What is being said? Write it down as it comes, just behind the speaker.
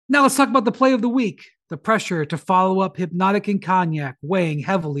Now let's talk about the play of the week. The pressure to follow up Hypnotic and Cognac weighing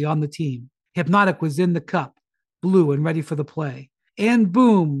heavily on the team. Hypnotic was in the cup, blue and ready for the play. And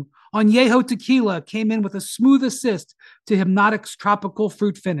boom, Añejo Tequila came in with a smooth assist to Hypnotic's tropical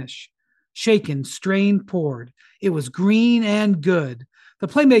fruit finish. Shaken, strained, poured. It was green and good. The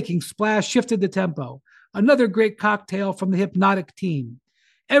playmaking splash shifted the tempo. Another great cocktail from the Hypnotic team.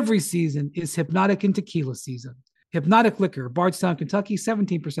 Every season is Hypnotic and Tequila season. Hypnotic Liquor, Bardstown, Kentucky,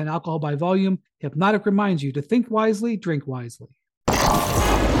 17% alcohol by volume. Hypnotic reminds you to think wisely, drink wisely.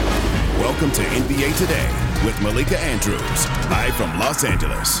 Welcome to NBA Today with Malika Andrews, live from Los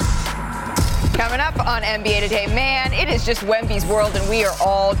Angeles. Coming up on NBA Today, man, it is just Wemby's world, and we are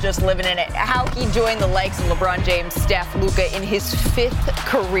all just living in it. How he joined the likes of LeBron James, Steph, Luka in his 5th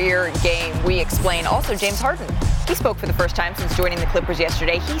career game. We explain. Also, James Harden. He spoke for the first time since joining the Clippers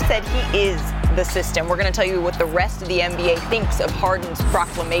yesterday. He said he is the system. We're going to tell you what the rest of the NBA thinks of Harden's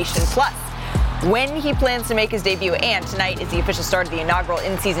proclamation, plus when he plans to make his debut. And tonight is the official start of the inaugural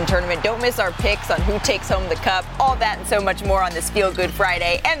in-season tournament. Don't miss our picks on who takes home the cup. All that and so much more on this Feel Good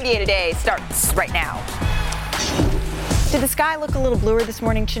Friday. NBA Today starts right now. Did the sky look a little bluer this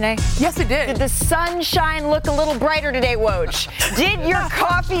morning, Chanae? Yes, it did. Did the sunshine look a little brighter today, Woj? Did your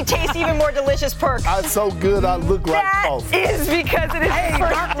coffee taste even more delicious, Perk? I'm so good I look like coffee. That is because it is the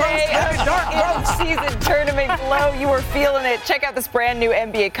first day of the in-season tournament glow. You are feeling it. Check out this brand new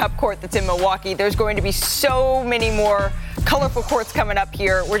NBA Cup court that's in Milwaukee. There's going to be so many more colorful courts coming up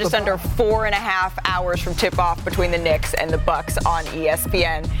here. We're just under 4.5 hours from tip-off between the Knicks and the Bucks on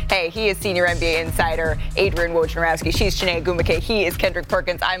ESPN. Hey, he is senior NBA insider Adrian Wojnarowski. She's Chanae Agumake. He is Kendrick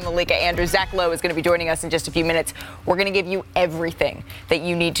Perkins. I'm Malika Andrews. Zach Lowe is going to be joining us in just a few minutes. We're going to give you everything that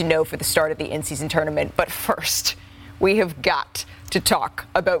you need to know for the start of the in-season tournament. But first, we have got to talk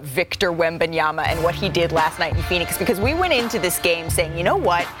about Victor Wembanyama and what he did last night in Phoenix, because we went into this game saying, you know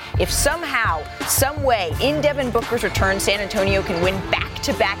what, if somehow, some way, in Devin Booker's return, San Antonio can win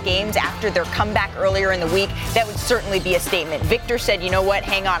back-to-back games after their comeback earlier in the week, that would certainly be a statement. Victor said, you know what,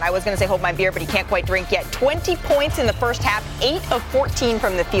 hang on, I was going to say hold my beer, but he can't quite drink yet. 20 points in the first half, 8 of 14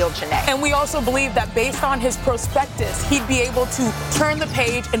 from the field, Chanae. And we also believe that based on his prospectus, he'd be able to turn the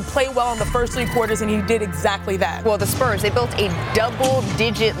page and play well in the first 3 quarters, and he did exactly that. Well, the Spurs, they built a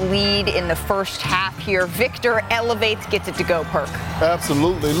double-digit lead in the first half here. Victor elevates, gets it to go, Perk.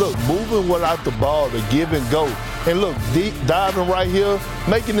 Absolutely. Look, moving without the ball, the give and go. And look, deep diving right here,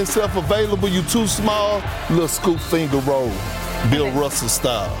 making himself available. You too small, little scoop finger roll. Bill Russell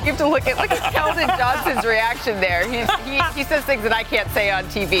style. You have to look at Keldon Johnson's reaction there. He says things that I can't say on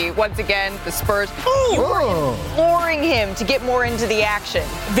TV. Once again, the Spurs, you were imploring him to get more into the action.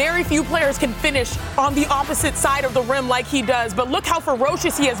 Very few players can finish on the opposite side of the rim like he does, but look how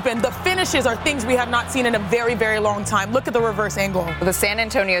ferocious he has been. The finishes are things we have not seen in a very, very long time. Look at the reverse angle. The San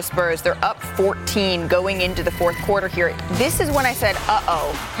Antonio Spurs, they're up 14 going into the 4th quarter here. This is when I said,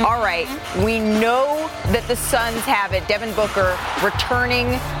 all right, we know that the Suns have it. Devin Booker returning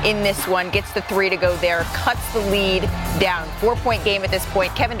in this one, gets the 3 to go there, cuts the lead down. 4-point game at this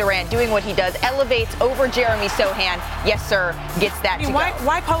point. Kevin Durant doing what he does, elevates over Jeremy Sohan. Yes, sir, gets that to go.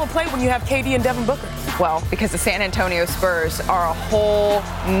 Why call a play when you have KD and Devin Booker? Well, because the San Antonio Spurs are a whole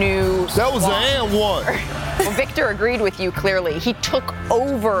new That was an and one. Well, Victor agreed with you clearly. He took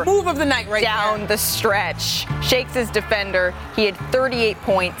over. Move of the night right down there. The stretch. Shakes his defender. He had 38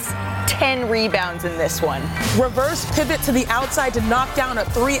 points, 10 rebounds in this one. Reverse pivot to the outside to knock down a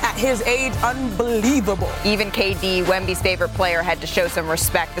 3 at his age. Unbelievable. Even KD, Wemby's favorite player, had to show some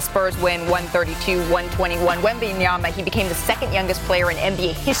respect. The Spurs win 132-121. Wembanyama, he became the 2nd youngest player in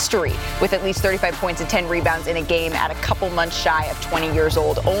NBA history with at least 35 points and 10 rebounds in a game at a couple months shy of 20 years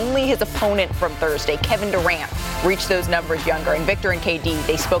old. Only his opponent from Thursday, Kevin Durant, reached those numbers younger. And Victor and KD,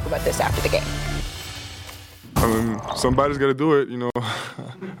 they spoke about this after the game. Somebody's got to do it, you know.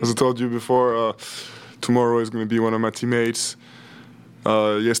 As I told you before, tomorrow is going to be one of my teammates.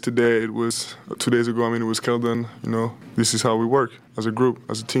 Yesterday, it was 2 days ago, it was Keldon. You know, this is how we work as a group,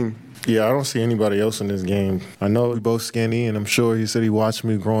 as a team. Yeah, I don't see anybody else in this game. I know we're both skinny, and I'm sure he said he watched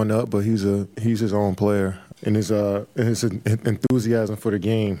me growing up, but he's his own player. And his enthusiasm for the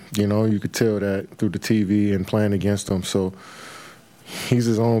game, you know, you could tell that through the TV and playing against him. So he's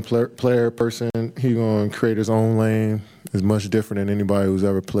his own player person. He's going to create his own lane. It's much different than anybody who's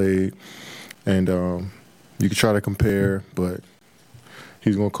ever played. And you could try to compare, but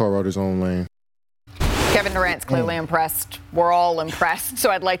he's going to carve out his own lane. Kevin Durant's clearly impressed. We're all impressed. So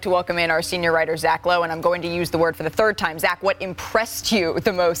I'd like to welcome in our senior writer, Zach Lowe, and I'm going to use the word for the 3rd time. Zach, what impressed you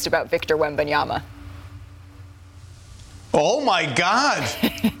the most about Victor Wembanyama? Oh, my God.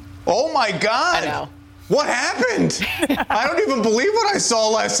 Oh, my God. I know. What happened? I don't even believe what I saw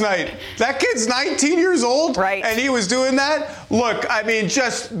last night. That kid's 19 years old, right? And he was doing that. Look, I mean,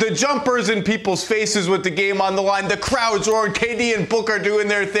 just the jumpers in people's faces with the game on the line. The crowd's roaring. KD and Book are doing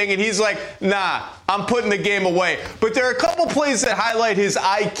their thing, and he's like, nah, I'm putting the game away. But there are a couple plays that highlight his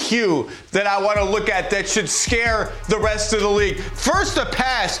IQ that I want to look at that should scare the rest of the league. First, a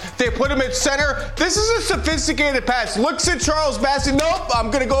pass. They put him at center. This is a sophisticated pass. Looks at Charles Bassey. Nope, I'm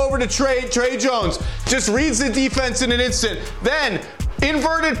going to go over to Trey Jones. Just reads the defense in an instant. Then,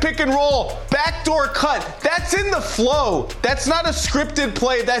 inverted pick and roll, backdoor cut. That's in the flow. That's not a scripted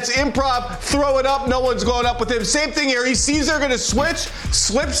play. That's improv. Throw it up. No one's going up with him. Same thing here. He sees they're going to switch,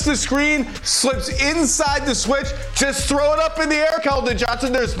 slips the screen, slips inside the switch. Just throw it up in the air, Keldon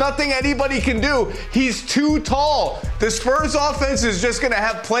Johnson. There's nothing anybody can do. He's too tall. The Spurs offense is just going to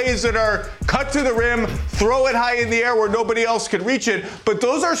have plays that are cut to the rim, throw it high in the air where nobody else can reach it. But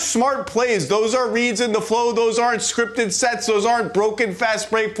those are smart plays. Those are reads in the flow. Those aren't scripted sets. Those aren't broken fast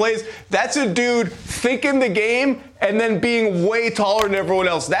break plays. That's a dude thinking the game and then being way taller than everyone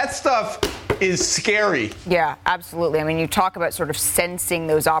else. That stuff is scary. Yeah, absolutely. I mean, you talk about sort of sensing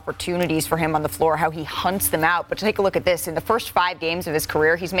those opportunities for him on the floor, how he hunts them out. But take a look at this. In the first 5 games of his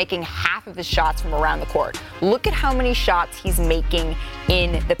career, he's making half of his shots from around the court. Look at how many shots he's making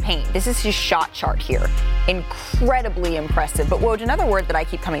in the paint. This is his shot chart here. Incredibly impressive. But Woj, another word that I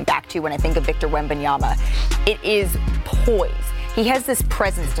keep coming back to when I think of Victor Wembanyama, it is poise. He has this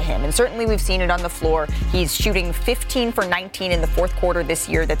presence to him, and certainly we've seen it on the floor. He's shooting 15 for 19 in the fourth quarter this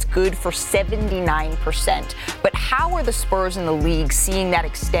year. That's good for 79%. But how are the Spurs in the league seeing that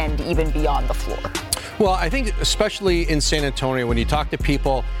extend even beyond the floor? Well, I think especially in San Antonio, when you talk to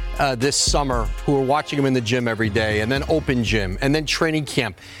people this summer who are watching him in the gym every day, and then open gym, and then training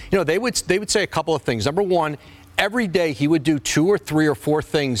camp, you know, they would say a couple of things. Number one, every day he would do 2 or 3 or 4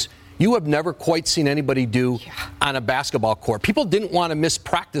 things you have never quite seen anybody do on a basketball court. People didn't want to miss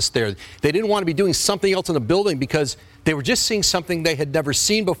practice there. They didn't want to be doing something else in the building because they were just seeing something they had never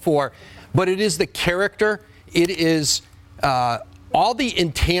seen before. But it is the character. It is all the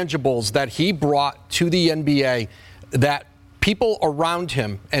intangibles that he brought to the NBA that people around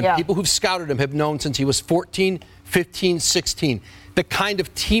him and people who've scouted him have known since he was 14, 15, 16. The kind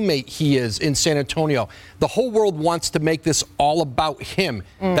of teammate he is in San Antonio. The whole world wants to make this all about him.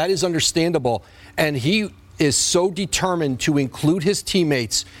 That is understandable. And he is so determined to include his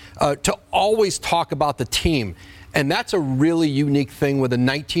teammates, to always talk about the team. And that's a really unique thing with a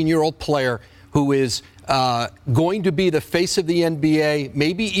 19-year-old player who is going to be the face of the NBA,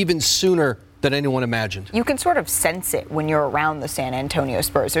 maybe even sooner than anyone imagined. You can sort of sense it when you're around the San Antonio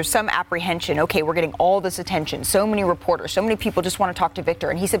Spurs. There's some apprehension. Okay, we're getting all this attention. So many reporters, so many people just want to talk to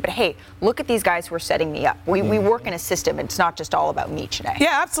Victor. And he said, but hey, look at these guys who are setting me up. We work in a system. It's not just all about me today.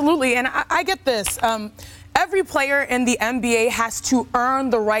 Yeah, absolutely. And I get this. Every player in the NBA has to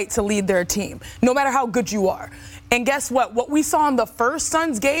earn the right to lead their team, no matter how good you are. And guess what? What we saw in the first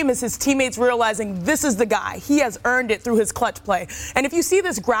Suns game is his teammates realizing this is the guy. He has earned it through his clutch play. And if you see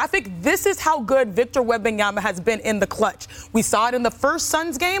this graphic, this is how good Victor Wembanyama has been in the clutch. We saw it in the first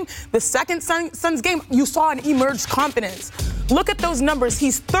Suns game. The second Suns game, you saw an emerged confidence. Look at those numbers.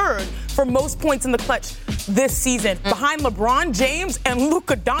 He's 3rd for most points in the clutch this season, behind LeBron James and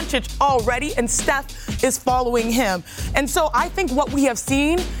Luka Doncic already, and Steph is following him. And so I think what we have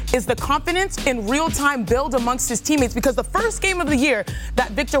seen is the confidence in real-time build amongst his teammates, because the first game of the year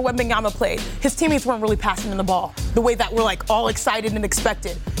that Victor Wembanyama played, his teammates weren't really passing him the ball the way that we're like all excited and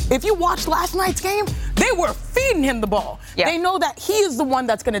expected. If you watched last night's game, they were feeding him the ball. Yeah. They know that he is the one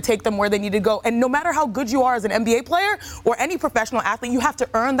that's going to take them where they need to go. And no matter how good you are as an NBA player or any professional athlete, you have to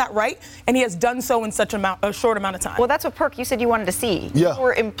earn that right. And he has done so in such a short amount of time. Well, that's what, Perk, you said you wanted to see. Yeah. You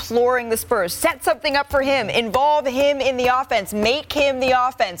were imploring the Spurs. Set something up for him. Involve him in the offense. Make him the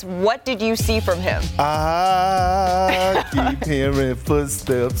offense. What did you see from him? I keep hearing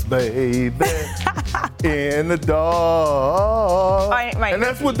footsteps, baby, in the dark. And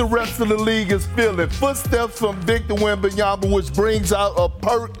that's what the rest of the league is feeling. Footsteps from Victor Wembanyama, which brings out a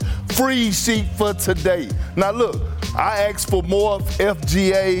Perk free sheet for today. Now, look, I asked for more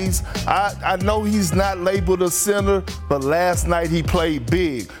FGAs. I know he's not labeled a center, but last night he played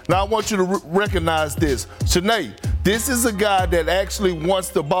big. Now, I want you to recognize this. Shanae, this is a guy that actually wants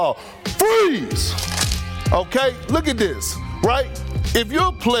the ball. Freeze! Okay, look at this, right? If you're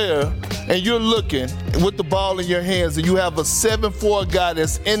a player and you're looking with the ball in your hands and you have a 7'4" guy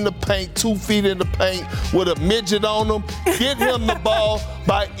that's in the paint, 2 feet in the paint with a midget on him, get him the ball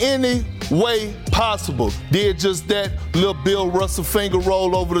by any way possible. Did just that little Bill Russell finger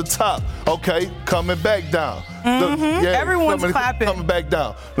roll over the top. Okay, coming back down. Mm-hmm. Look, Everyone's clapping. Coming back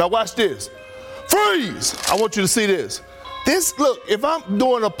down. Now watch this. Freeze! I want you to see this. Look, if I'm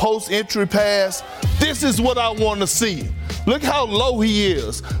doing a post-entry pass, this is what I want to see. Look how low he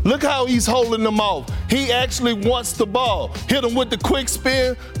is. Look how he's holding them off. He actually wants the ball. Hit him with the quick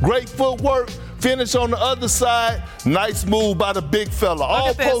spin, great footwork, finish on the other side. Nice move by the big fella.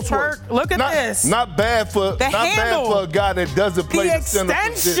 All post work. Look at this. Not bad for a guy that doesn't play the center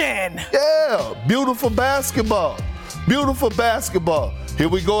position. Yeah, beautiful basketball. Beautiful basketball. Here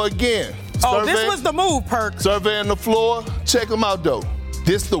we go again. This was the move, Perk. Surveying the floor. Check him out, though.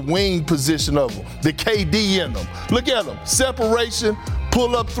 This the wing position of him. The KD in them. Look at him. Separation.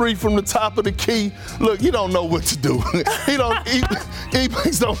 Pull up three from the top of the key. Look, he don't know what to do. he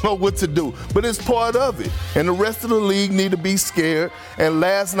don't know what to do. But it's part of it. And the rest of the league need to be scared. And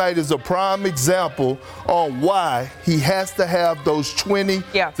last night is a prime example on why he has to have those 20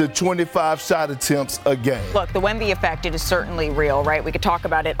 to 25 shot attempts a game. Look, the Wemby effect, it is certainly real, right? We could talk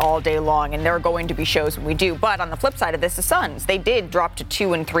about it all day long, and there are going to be shows when we do. But on the flip side of this, the Suns, they did drop to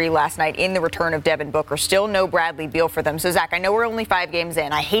 2-3 last night in the return of Devin Booker. Still no Bradley Beal for them. So, Zach, I know we're only 5 games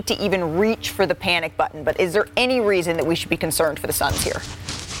in. I hate to even reach for the panic button, but is there any reason that we should be concerned for the Suns here?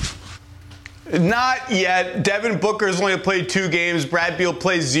 Not yet. Devin Booker's only played 2 games. Brad Beal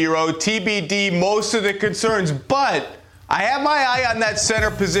plays 0. TBD, most of the concerns. But I have my eye on that center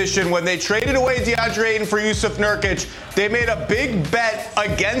position. When they traded away DeAndre Ayton for Yusuf Nurkic, they made a big bet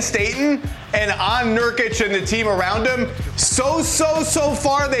against Ayton and on Nurkic and the team around him. So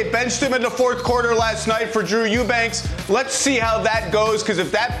far, they benched him in the fourth quarter last night for Drew Eubanks. Let's see how that goes, because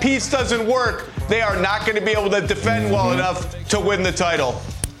if that piece doesn't work, they are not going to be able to defend well enough to win the title.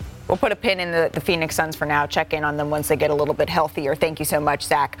 We'll put a pin in the Phoenix Suns for now. Check in on them once they get a little bit healthier. Thank you so much,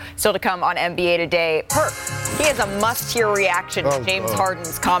 Zach. Still to come on NBA Today. Perk, he has a must-hear reaction to James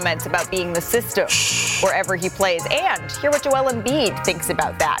Harden's comments about being the system wherever he plays. And hear what Joel Embiid thinks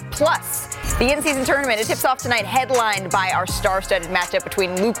about that. Plus, the in-season tournament, it tips off tonight, headlined by our star-studded matchup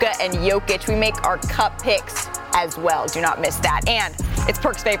between Luka and Jokic. We make our cup picks as well. Do not miss that. And it's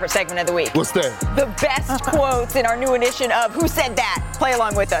Perk's favorite segment of the week. What's that? The best quotes in our new edition of Who Said That? Play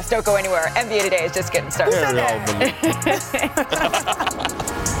along with us. Don't go anywhere. NBA Today is just getting started. Who said that?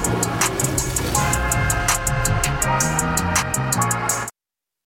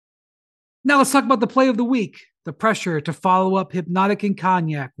 Now let's talk about the play of the week. The pressure to follow up Hypnotic and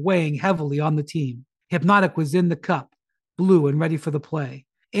Cognac weighing heavily on the team. Hypnotic was in the cup, blue and ready for the play.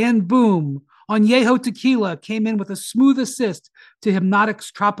 And boom, Añejo Tequila came in with a smooth assist to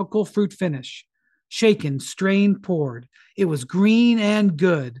Hypnotic's tropical fruit finish. Shaken, strained, poured. It was green and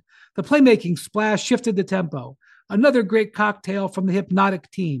good. The playmaking splash shifted the tempo. Another great cocktail from the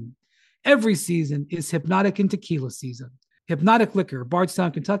Hypnotic team. Every season is Hypnotic and Tequila season. Hypnotic Liquor,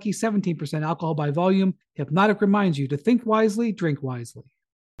 Bardstown, Kentucky, 17% alcohol by volume. Hypnotic reminds you to think wisely, drink wisely.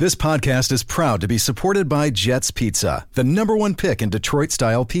 This podcast is proud to be supported by Jets Pizza, the #1 pick in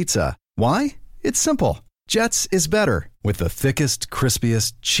Detroit-style pizza. Why? It's simple. Jets is better. With the thickest,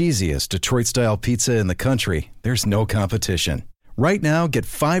 crispiest, cheesiest Detroit-style pizza in the country, there's no competition. Right now, get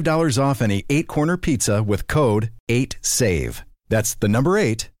 $5 off any 8-corner pizza with code 8SAVE. That's the number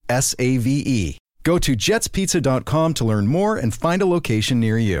 8, S-A-V-E. Go to jetspizza.com to learn more and find a location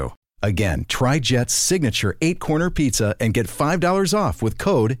near you. Again, try Jet's signature 8-corner pizza and get $5 off with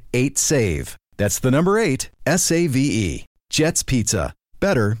code 8SAVE. That's the number 8, S-A-V-E. Jet's Pizza.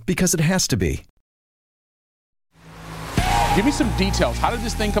 Better because it has to be. Give me some details. How did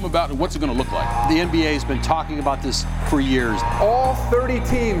this thing come about and what's it going to look like? The NBA has been talking about this for years. All 30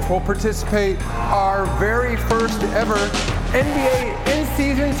 teams will participate our very first ever NBA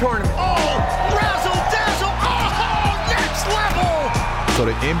in-season tournament. Oh, razzle dazzle! Oh, next level! So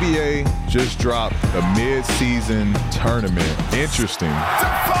the NBA just dropped a mid-season tournament. Interesting.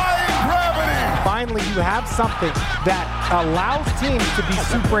 Defying gravity! Finally, you have something that allows teams to be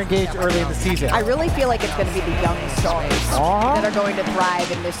super engaged early in the season. I really feel like it's going to be the young stars that are going to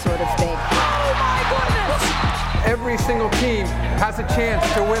thrive in this sort of thing. Oh my goodness! Every single team has a chance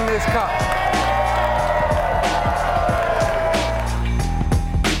to win this cup.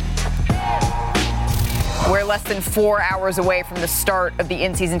 We're less than 4 hours away from the start of the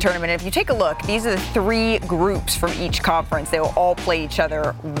in-season tournament. If you take a look, these are the 3 groups from each conference. They will all play each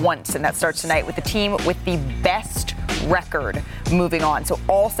other once, and that starts tonight with the team with the best record moving on. So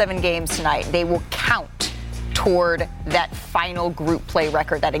all 7 games tonight, they will count toward that final group play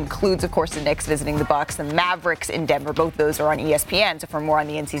record. That includes, of course, the Knicks visiting the Bucks, the Mavericks in Denver. Both those are on ESPN. So for more on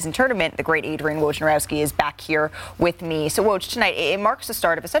the in-season tournament, the great Adrian Wojnarowski is back here with me. So Woj, tonight, it marks the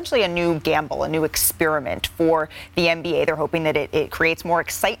start of essentially a new gamble, a new experiment for the NBA. They're hoping that it creates more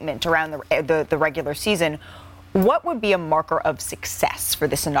excitement around the regular season. What would be a marker of success for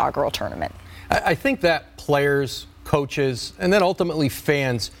this inaugural tournament? I think that players, coaches, and then ultimately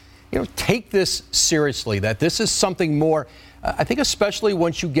fans, take this seriously, that this is something more. I think especially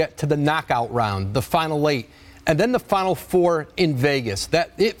once you get to the knockout round, the Final 8, and then the Final 4 in Vegas,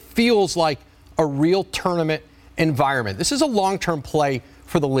 that it feels like a real tournament environment. This is a long-term play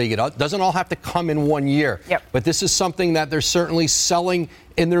for the league. It doesn't all have to come in 1 year. Yep. But this is something that they're certainly selling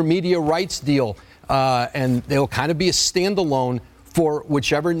in their media rights deal, and they'll kind of be a standalone for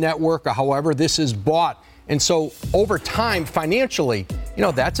whichever network or however this is bought. And so over time, financially,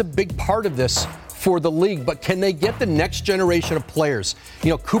 that's a big part of this for the league. But can they get the next generation of players?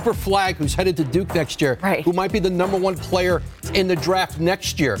 Cooper Flagg, who's headed to Duke next year, who might be the #1 player in the draft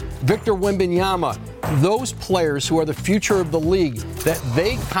next year. Victor Wembanyama, those players who are the future of the league, that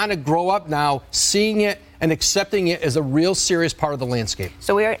they kind of grow up now seeing it and accepting it as a real serious part of the landscape.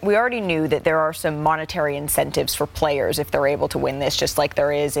 So we already knew that there are some monetary incentives for players if they're able to win this, just like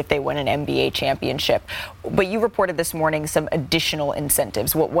there is if they win an NBA championship. But you reported this morning some additional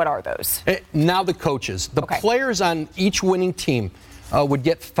incentives. What are those? Now the coaches. The players on each winning team would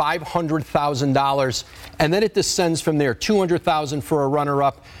get $500,000, and then it descends from there. $200,000 for a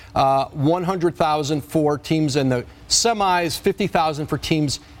runner-up, $100,000 for teams in the semis, $50,000 for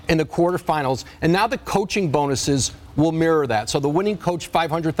teams in the quarterfinals. And now the coaching bonuses will mirror that. So the winning coach,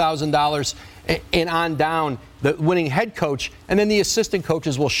 $500,000, and on down, the winning head coach, and then the assistant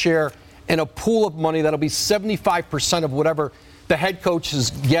coaches will share in a pool of money that'll be 75% of whatever the head coach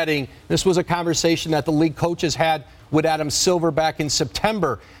is getting. This was a conversation that the league coaches had with Adam Silver back in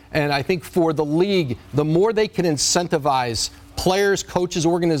September. And I think for the league, the more they can incentivize players, coaches,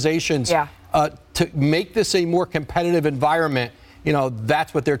 organizations to make this a more competitive environment,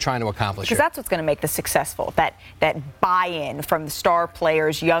 that's what they're trying to accomplish. Because that's what's going to make this successful, that buy-in from the star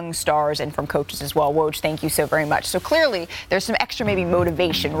players, young stars, and from coaches as well. Woj, thank you so very much. So clearly, there's some extra maybe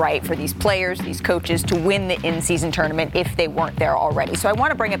motivation, right, for these players, these coaches to win the in-season tournament if they weren't there already. So I want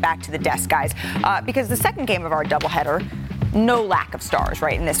to bring it back to the desk, guys, because the second game of our doubleheader, no lack of stars,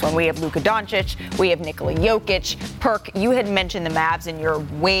 right? In this one, we have Luka Doncic, we have Nikola Jokic. Perk, you had mentioned the Mavs in your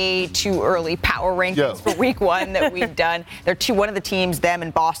way too early power rankings for week 1 that we've done. They're one of the teams, them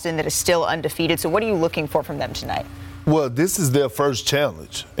and Boston, that is still undefeated. So what are you looking for from them tonight? Well, this is their first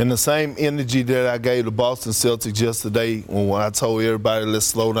challenge. And the same energy that I gave the Boston Celtics yesterday when I told everybody, let's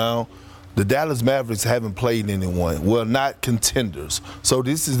slow down, the Dallas Mavericks haven't played anyone. Well, not contenders. So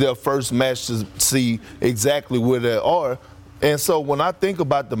this is their first match to see exactly where they are. And so when I think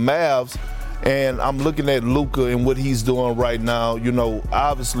about the Mavs and I'm looking at Luka and what he's doing right now,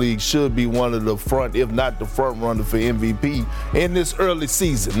 obviously should be one of the front, if not the front runner for MVP in this early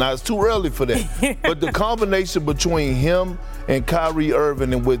season. Now, it's too early for that. But the combination between him and Kyrie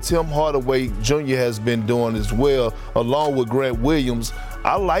Irving and what Tim Hardaway Jr. has been doing as well, along with Grant Williams,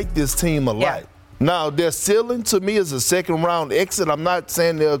 I like this team a lot. Now, their ceiling to me is a second-round exit. I'm not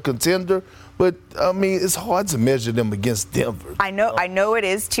saying they're a contender, but, it's hard to measure them against Denver. I know it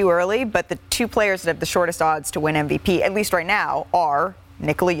is too early, but the two players that have the shortest odds to win MVP, at least right now, are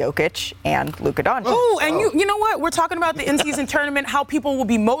Nikola Jokic and Luka Doncic. Oh, and you know what? We're talking about the in-season tournament, how people will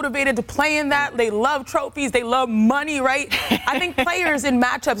be motivated to play in that. They love trophies. They love money, right? I think players in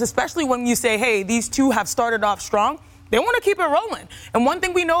matchups, especially when you say, hey, these two have started off strong, they want to keep it rolling. And one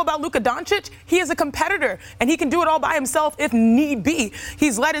thing we know about Luka Doncic, he is a competitor, and he can do it all by himself if need be.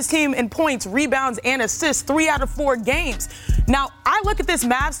 He's led his team in points, rebounds, and assists 3 out of 4 games. Now, I look at this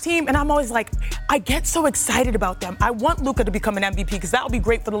Mavs team, and I'm always like, I get so excited about them. I want Luka to become an MVP because that would be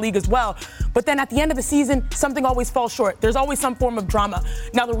great for the league as well. But then at the end of the season, something always falls short. There's always some form of drama.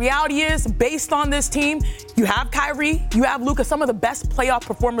 Now, the reality is, based on this team, you have Kyrie, you have Luka, some of the best playoff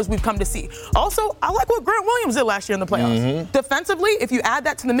performers we've come to see. Also, I like what Grant Williams did last year in the playoffs. Defensively, if you add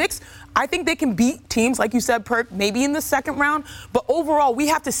that to the mix, I think they can beat teams, like you said, Perk, maybe in the second round. But overall, we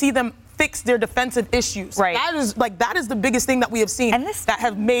have to see them fix their defensive issues. Right. That is the biggest thing that we have seen that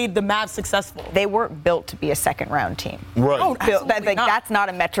have made the Mavs successful. They weren't built to be a second-round team. Right. Oh, absolutely not. That's not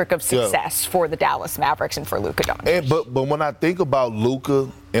a metric of success for the Dallas Mavericks and for Luka Doncic. But when I think about Luka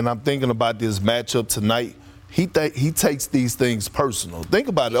and I'm thinking about this matchup tonight, he takes these things personal. Think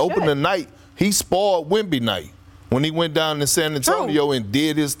about it. Opening night, he spoiled Wemby night when he went down to San Antonio and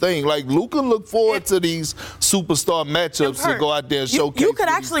did his thing. Like, Luka looked forward to these superstar matchups to go out there and showcase. You could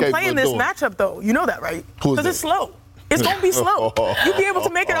actually play in this matchup, though. You know that, right? Because it's slow. It's going to be slow. You'll be able to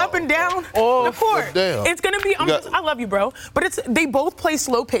make it up and down the court. Damn. It's going to be, I love you, bro. But they both play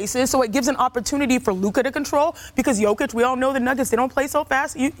slow paces, so it gives an opportunity for Luka to control because Jokic, we all know the Nuggets, they don't play so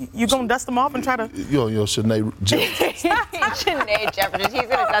fast. You're going to dust them off and try to. Yo, Shanae Jefferson. Shanae Jefferson. He's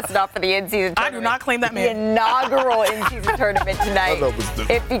going to dust it off for the in-season tournament. I do not claim that man. The inaugural in-season tournament tonight.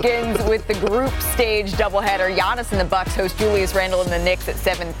 It begins with the group stage doubleheader. Giannis and the Bucks host Julius Randle and the Knicks at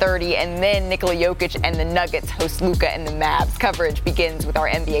 7:30, and then Nikola Jokic and the Nuggets host Luka and the Mavs. Coverage begins with our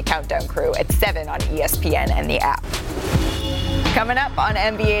NBA Countdown crew at 7 on ESPN and the app. Coming up on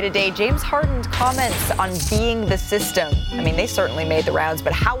NBA Today, James Harden's comments on being the system. I mean, they certainly made the rounds,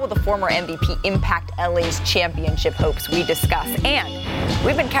 but how will the former MVP impact LA's championship hopes? We discuss. And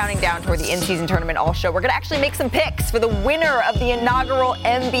we've been counting down toward the in-season tournament all show. We're going to actually make some picks for the winner of the inaugural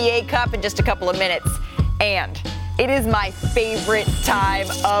NBA Cup in just a couple of minutes. And it is my favorite time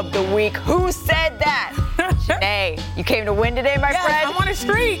of the week. Who said that? Shanae, you came to win today, my friend. I'm on a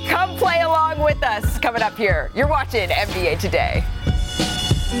streak. Come play along with us. Coming up here, you're watching NBA Today.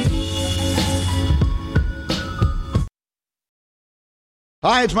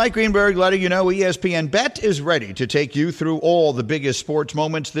 Hi, it's Mike Greenberg letting you know ESPN Bet is ready to take you through all the biggest sports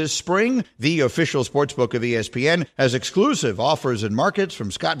moments this spring. The official sportsbook of ESPN has exclusive offers and markets from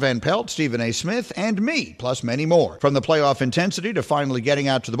Scott Van Pelt, Stephen A. Smith, and me, plus many more. From the playoff intensity to finally getting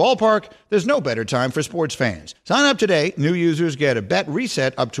out to the ballpark, there's no better time for sports fans. Sign up today. New users get a bet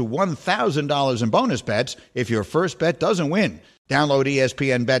reset up to $1,000 in bonus bets if your first bet doesn't win. Download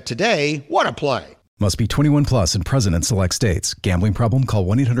ESPN Bet today. What a play. Must be 21 plus and present in select states. Gambling problem? Call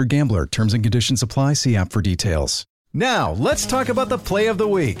 1-800-GAMBLER. Terms and conditions apply. See app for details. Now, let's talk about the play of the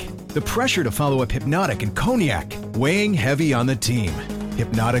week. The pressure to follow up Hypnotic and Cognac, weighing heavy on the team.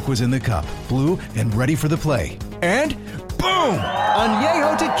 Hypnotic was in the cup, blue, and ready for the play. And boom!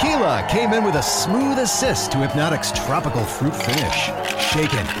 Añejo Tequila came in with a smooth assist to Hypnotic's tropical fruit finish.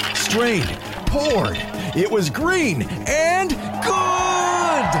 Shaken, strained, poured. It was green and good!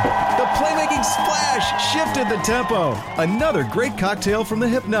 The playmaking splash shifted the tempo. Another great cocktail from the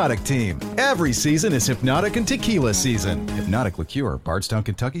Hypnotic team. Every season is Hypnotic and Tequila season. Hypnotic Liqueur, Bardstown,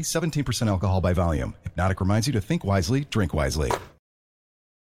 Kentucky, 17% alcohol by volume. Hypnotic reminds you to think wisely, drink wisely.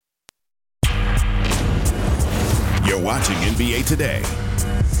 You're watching NBA Today.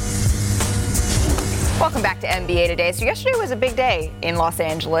 Welcome back to NBA Today. So yesterday was a big day in Los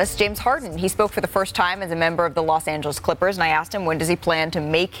Angeles. James Harden, he spoke for the first time as a member of the Los Angeles Clippers, and I asked him when does he plan to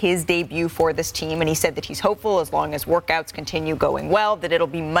make his debut for this team, and he said that he's hopeful as long as workouts continue going well that it'll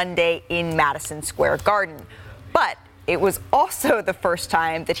be Monday in Madison Square Garden. But it was also the first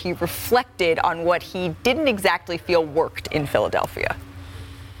time that he reflected on what he didn't exactly feel worked in Philadelphia.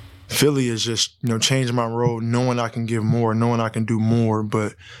 Philly is just, changing my role, knowing I can give more, knowing I can do more,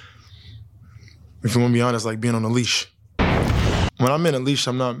 but if you want to be honest, like being on a leash. When I'm in a leash,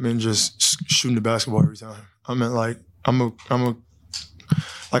 I'm not meant just shooting the basketball every time. I meant like I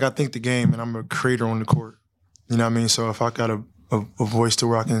think the game and I'm a creator on the court. You know what I mean? So if I got a voice to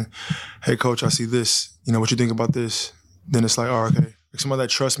where I can, hey coach, I see this. What you think about this? Then it's like, oh, okay. Like somebody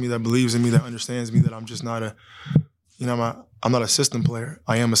that trusts me, that believes in me, that understands me, that I'm just not I'm not a system player.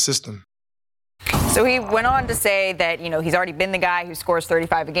 I am a system. So he went on to say that, he's already been the guy who scores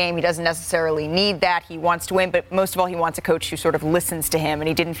 35 a game. He doesn't necessarily need that. He wants to win, but most of all, he wants a coach who sort of listens to him, and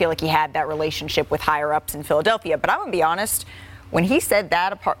he didn't feel like he had that relationship with higher-ups in Philadelphia. But I'm going to be honest, when he said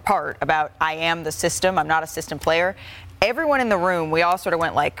that part about I am the system, I'm not a system player, everyone in the room, we all sort of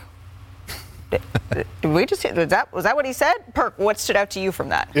went like, was that what he said? Perk, what stood out to you from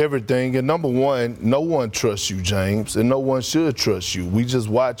that? Everything. And number one, no one trusts you, James, and no one should trust you. We just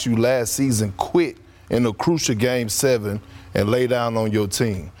watched you last season quit in a crucial Game 7 and lay down on your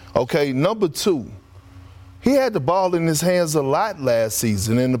team. Okay, number two, he had the ball in his hands a lot last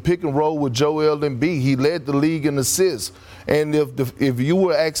season in the pick and roll with Joel Embiid. He led the league in assists. And if you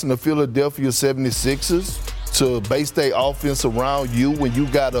were asking the Philadelphia 76ers to base their offense around you when you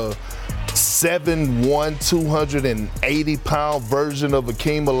got a 7'1", 280-pound version of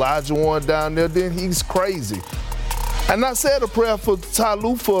Akeem Olajuwon down there, then he's crazy. And I said a prayer for Ty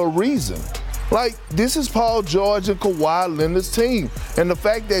Lue for a reason. Like, this is Paul George and Kawhi Leonard's team. And the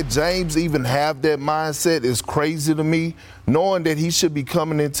fact that James even have that mindset is crazy to me, knowing that he should be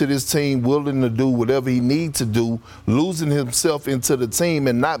coming into this team willing to do whatever he needs to do, losing himself into the team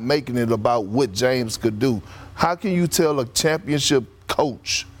and not making it about what James could do. How can you tell a championship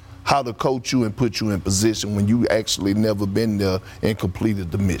coach how to coach you and put you in position when you actually never been there and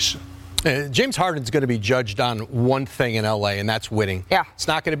completed the mission? James Harden's going to be judged on one thing in L.A., and that's winning. Yeah. It's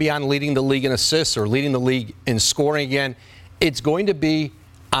not going to be on leading the league in assists or leading the league in scoring again. It's going to be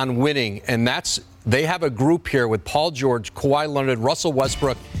on winning, and that's they have a group here with Paul George, Kawhi Leonard, Russell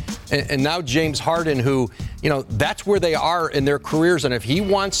Westbrook, and now James Harden, who, that's where they are in their careers. And if he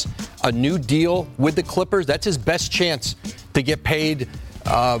wants a new deal with the Clippers, that's his best chance to get paid,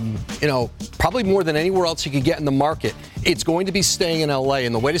 probably more than anywhere else he could get in the market. It's going to be staying in L.A.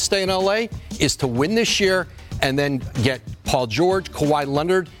 And the way to stay in L.A. is to win this year and then get Paul George, Kawhi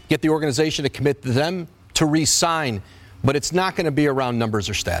Leonard, get the organization to commit to them to re-sign. But it's not going to be around numbers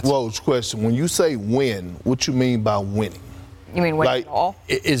or stats. Woj, question. When you say win, what you mean by winning? You mean win at all?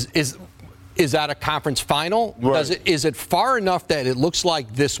 Is that a conference final? Right. Is it far enough that it looks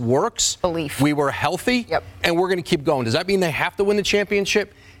like this works? Belief. We were healthy, and we're going to keep going. Does that mean they have to win the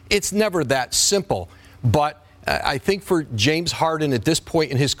championship? It's never that simple. But I think for James Harden at this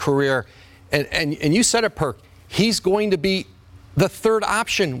point in his career, and you said it, Perk, he's going to be the third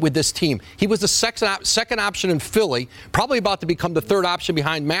option with this team. He was the second option in Philly, probably about to become the third option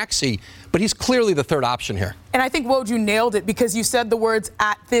behind Maxey, but he's clearly the third option here. And I think, Woj, you nailed it because you said the words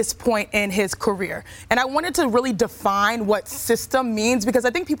 "at this point in his career." And I wanted to really define what system means because I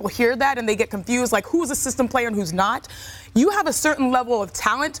think people hear that and they get confused, like who's a system player and who's not. You have a certain level of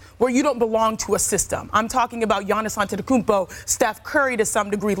talent where you don't belong to a system. I'm talking about Giannis Antetokounmpo, Steph Curry to some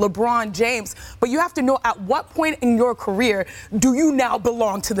degree, LeBron James. But you have to know at what point in your career do you now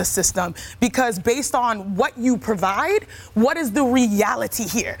belong to the system? Because based on what you provide, what is the reality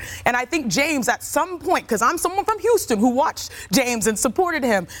here? And I think James, at some point, because I'm someone from Houston who watched James and supported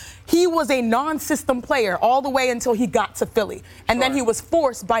him, he was a non-system player all the way until he got to Philly. And then he was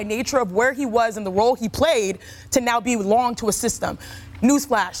forced by nature of where he was and the role he played to now belong to a system.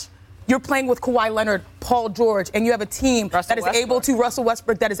 Newsflash. You're playing with Kawhi Leonard, Paul George, and you have a team Russell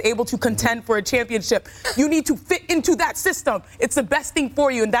Westbrook, that is able to contend for a championship. You need to fit into that system. It's the best thing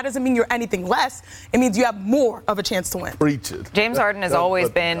for you, and that doesn't mean you're anything less. It means you have more of a chance to win. Preach it. James Harden has always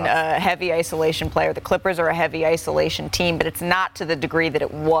been a heavy isolation player. The Clippers are a heavy isolation team, but it's not to the degree that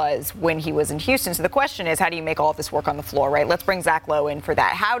it was when he was in Houston. So the question is, how do you make all of this work on the floor, right? Let's bring Zach Lowe in for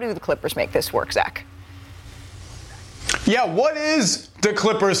that. How do the Clippers make this work, Zach? Yeah, what is the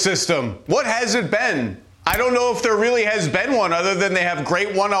Clippers system? What has it been? I don't know if there really has been one other than they have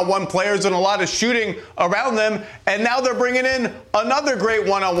great one-on-one players and a lot of shooting around them. And now they're bringing in another great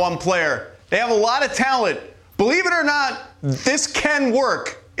one-on-one player. They have a lot of talent. Believe it or not, this can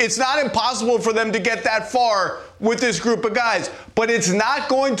work. It's not impossible for them to get that far with this group of guys. But it's not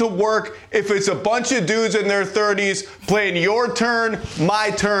going to work if it's a bunch of dudes in their 30s playing your turn, my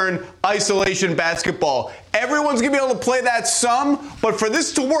turn, isolation basketball. Everyone's going to be able to play that some, but for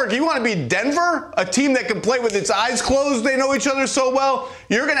this to work, you want to be Denver, a team that can play with its eyes closed, they know each other so well,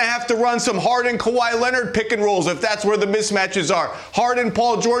 you're going to have to run some Harden, Kawhi Leonard pick and rolls if that's where the mismatches are. Harden,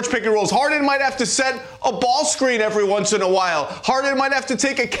 Paul George pick and rolls. Harden might have to set a ball screen every once in a while. Harden might have to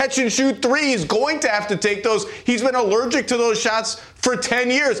take a catch and shoot three. He's going to have to take those. He's been allergic to those shots for 10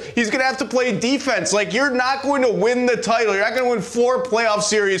 years. He's going to have to play defense. Like, you're not going to win the title. You're not going to win 4 playoff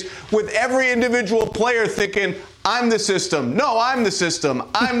series with every individual player thinking, I'm the system. No, I'm the system.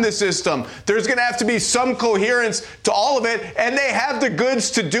 I'm the system. There's going to have to be some coherence to all of it, and they have the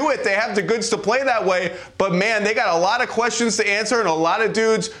goods to do it. They have the goods to play that way. But, man, they got a lot of questions to answer and a lot of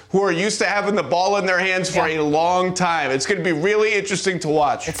dudes who are used to having the ball in their hands for a long time. It's going to be really interesting to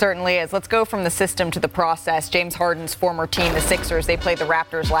watch. It certainly is. Let's go from the system to the process. James Harden's former team, the Sixers, they played the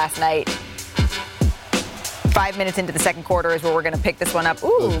Raptors last night. 5 minutes into the second quarter is where we're going to pick this one up.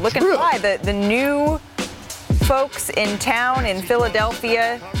 Ooh, looking fly. The new folks in town in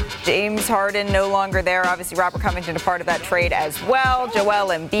Philadelphia. James Harden no longer there. Obviously, Robert Covington a part of that trade as well. Joel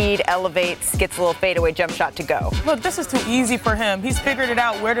Embiid elevates, gets a little fadeaway jump shot to go. Look, this is too easy for him. He's figured it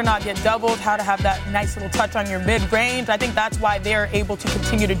out where to not get doubled, how to have that nice little touch on your mid-range. I think that's why they're able to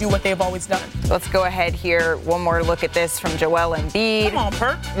continue to do what they've always done. Let's go ahead here. One more look at this from Joel Embiid. Come on,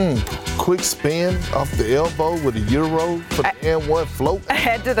 Perk. Quick spin off the elbow with a Euro for the N1 float.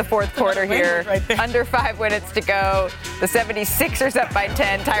 Ahead to the fourth quarter here. Right under 5 minutes to go. The 76ers up by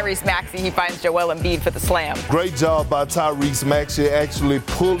 10. Tyrese Maxey, he finds Joel Embiid for the slam. Great job by Tyrese Maxey actually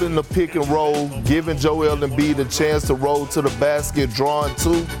pulling the pick and roll, giving Joel Embiid a chance to roll to the basket, drawing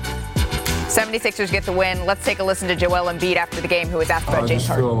 2. 76ers get the win. Let's take a listen to Joel Embiid after the game, who was asked about James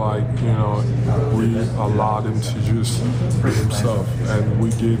Harden. I just feel like, we allowed him to just be himself, and we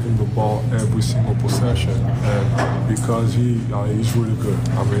gave him the ball every single possession. And because he's really good.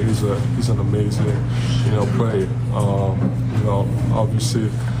 I mean, he's an amazing, player.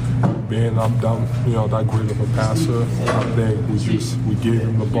 Obviously, being that great of a passer, I think we gave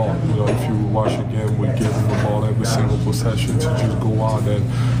him the ball. If you watch again, we gave him the ball every single possession to just go out and,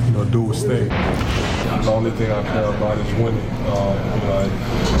 do his thing. The only thing I care about is winning.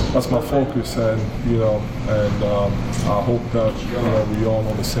 That's my focus, and I hope that we all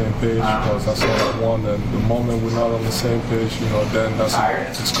on the same page, because that's all I want. And the moment we're not on the same page, then that's a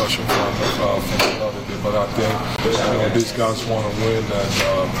discussion for another day. But I think these guys want to win,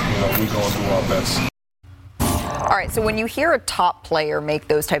 and we're gonna do our best. All right, so when you hear a top player make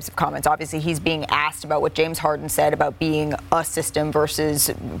those types of comments, obviously he's being asked about what James Harden said about being a system versus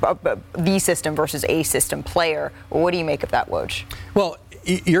the system versus a system player. What do you make of that, Woj? Well,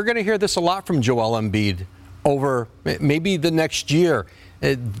 you're going to hear this a lot from Joel Embiid over maybe the next year.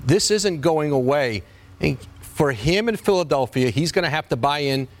 This isn't going away. For him in Philadelphia, he's going to have to buy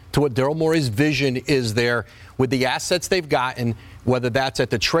in to what Daryl Morey's vision is there with the assets they've gotten, whether that's at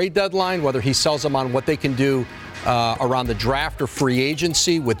the trade deadline, whether he sells them on what they can do around the draft or free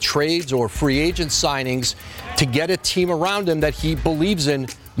agency with trades or free agent signings to get a team around him that he believes in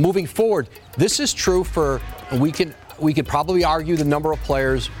moving forward. This is true for, we could probably argue the number of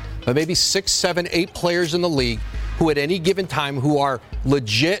players, but maybe 6, 7, 8 players in the league who at any given time who are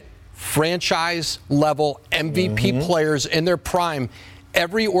legit franchise level MVP players in their prime.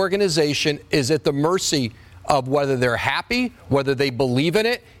 Every organization is at the mercy of whether they're happy, whether they believe in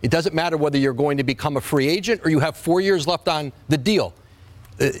it. It doesn't matter whether you're going to become a free agent or you have 4 years left on the deal.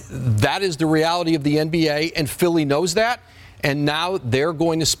 That is the reality of the NBA, and Philly knows that. And now they're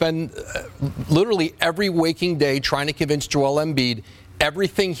going to spend literally every waking day trying to convince Joel Embiid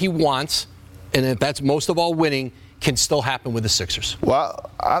everything he wants, and if that's most of all winning, can still happen with the Sixers.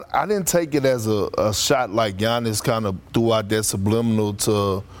 Well, I didn't take it as a shot like Giannis kind of threw out that subliminal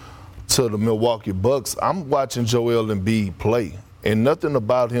to the Milwaukee Bucks. I'm watching Joel Embiid play, and nothing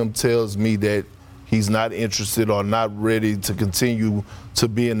about him tells me that he's not interested or not ready to continue to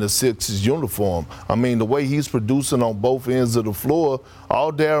be in the Sixers uniform. I mean, the way he's producing on both ends of the floor,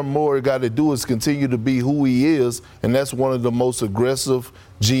 all Daryl Morey got to do is continue to be who he is, and that's one of the most aggressive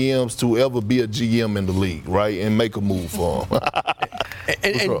GMs to ever be a GM in the league, right, and make a move for him.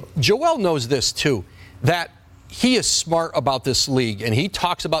 and Joel knows this, too, that he is smart about this league, and he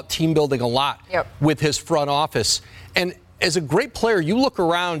talks about team building a lot with his front office. And as a great player, you look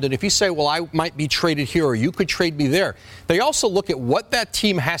around, and if you say, well, I might be traded here or you could trade me there, they also look at what that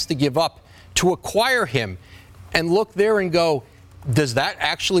team has to give up to acquire him and look there and go, does that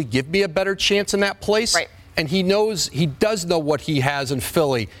actually give me a better chance in that place? Right. And he does know what he has in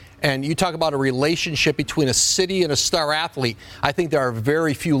Philly. And you talk about a relationship between a city and a star athlete. I think there are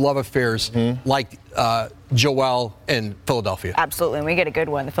very few love affairs like Joel in Philadelphia. Absolutely, and we get a good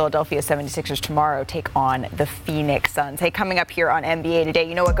one. The Philadelphia 76ers tomorrow take on the Phoenix Suns. Hey, coming up here on NBA Today,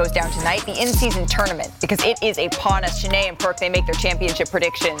 you know what goes down tonight? The in-season tournament, because it is upon us. Shanae and Perk, they make their championship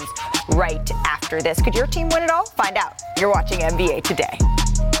predictions right after this. Could your team win it all? Find out. You're watching NBA Today.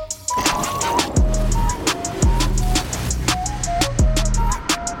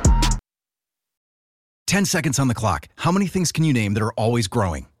 10 seconds on the clock. How many things can you name that are always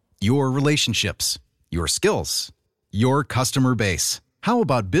growing? Your relationships, your skills, your customer base. How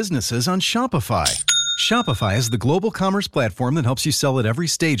about businesses on Shopify? Shopify is the global commerce platform that helps you sell at every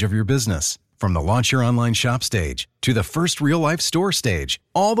stage of your business. From the launch your online shop stage, to the first real-life store stage,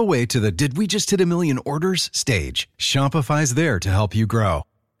 all the way to the did we just hit a million orders stage. Shopify's there to help you grow.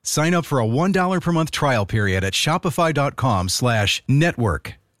 Sign up for a $1 per month trial period at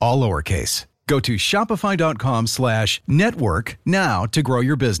shopify.com/network, all lowercase. Go to shopify.com/network now to grow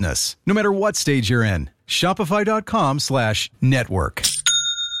your business, no matter what stage you're in. Shopify.com/network.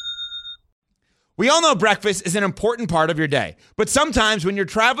 We all know breakfast is an important part of your day, but sometimes when you're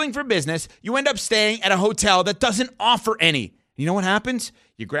traveling for business, you end up staying at a hotel that doesn't offer any. You know what happens?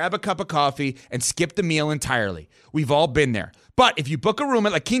 You grab a cup of coffee and skip the meal entirely. We've all been there. But if you book a room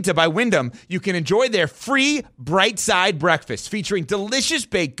at La Quinta by Wyndham, you can enjoy their free Bright Side breakfast featuring delicious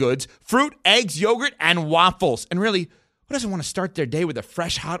baked goods, fruit, eggs, yogurt, and waffles. And really, who doesn't want to start their day with a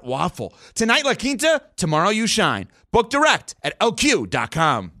fresh, hot waffle? Tonight, La Quinta, tomorrow you shine. Book direct at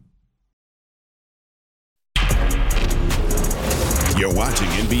LQ.com. You're watching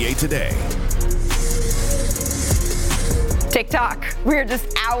NBA Today. TikTok. We're just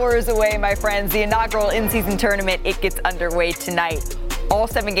hours away, my friends. The inaugural in-season tournament, it gets underway tonight. All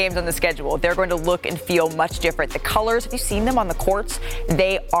 7 games on the schedule. They're going to look and feel much different. The colors, have you seen them on the courts?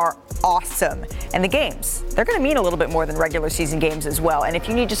 They are awesome. And the games, they're going to mean a little bit more than regular season games as well. And if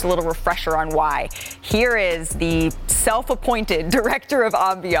you need just a little refresher on why, here is the self-appointed director of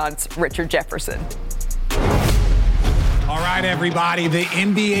ambiance, Richard Jefferson. All right, everybody, the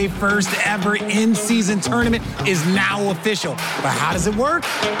NBA first ever in-season tournament is now official. But how does it work?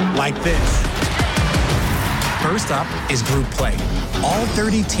 Like this. First up is group play. All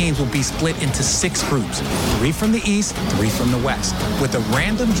 30 teams will be split into 6 groups, 3 from the East, 3 from the West, with a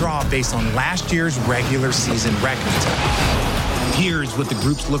random draw based on last year's regular season records. Here's what the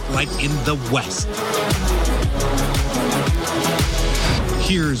groups look like in the West.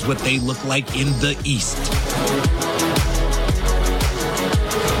 Here's what they look like in the East.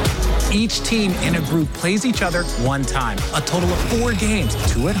 Each team in a group plays each other one time. A total of 4 games,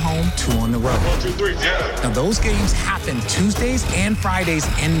 2 at home, 2 on the road. 1, 2, 3, yeah. Now, those games happen Tuesdays and Fridays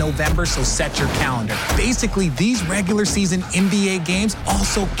in November, so set your calendar. Basically, these regular season NBA games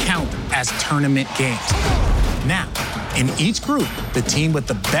also count as tournament games. Now, in each group, the team with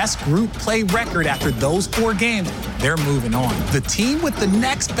the best group play record after those 4 games, they're moving on. The team with the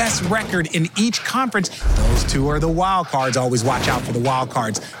next best record in each conference, those 2 are the wild cards. Always watch out for the wild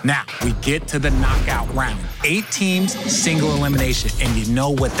cards. Now, we get to the knockout round. 8 teams, single elimination, and you know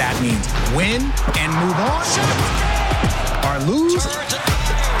what that means. Win and move on, or lose,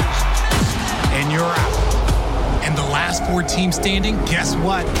 and you're out. And the last 4 teams standing, guess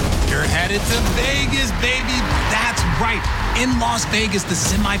what? You're headed to Vegas, baby. That's right. In Las Vegas, the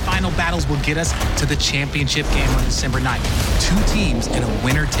semifinal battles will get us to the championship game on December 9th. 2 teams in a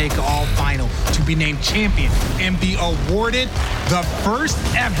winner-take-all final to be named champion and be awarded the first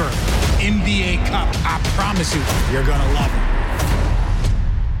ever NBA Cup. I promise you, you're going to love it.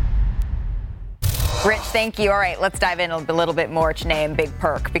 Rich, thank you. All right, let's dive in a little bit more, Chiney and Big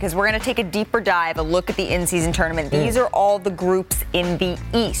Perk, because we're going to take a deeper dive, a look at the in-season tournament. These are all the groups in the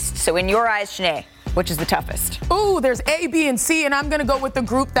East. So in your eyes, Chiney, which is the toughest? Ooh, there's A, B, and C, and I'm going to go with the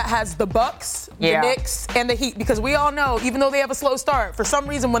group that has the Bucks, the Knicks, and the Heat, because we all know, even though they have a slow start, for some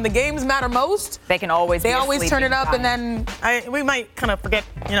reason, when the games matter most, they can always turn it up, and then we might kind of forget,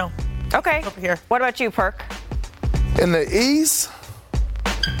 Okay. Over here. What about you, Perk? In the East,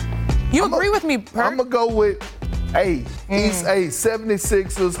 you agree with me, Perk? I'm going to go with A. East A,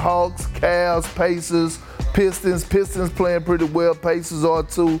 76ers, Hawks, Cavs, Pacers, Pistons playing pretty well. Pacers are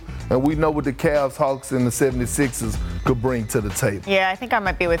too. And we know what the Cavs, Hawks, and the 76ers could bring to the table. Yeah, I think I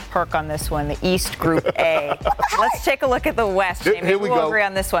might be with Perk on this one, the East Group A. Let's take a look at the West. Here we go. Agree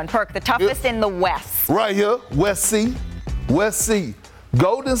on this one. Perk, the toughest in the West. Right here, West C.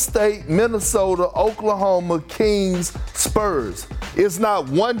 Golden State, Minnesota, Oklahoma, Kings, Spurs. It's not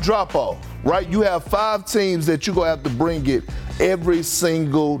one drop-off, right? You have 5 teams that you're going to have to bring it every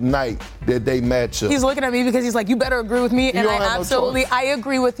single night that they match up. He's looking at me because he's like, you better agree with me. And I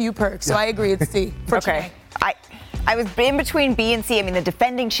agree with you, Perk. So I agree. It's C. Okay. I was in between B and C. I mean, the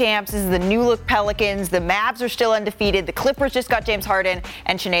defending champs, this is the new look Pelicans. The Mavs are still undefeated. The Clippers just got James Harden,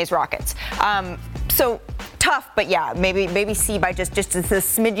 and Chiney's Rockets. So tough, but yeah, maybe C by just the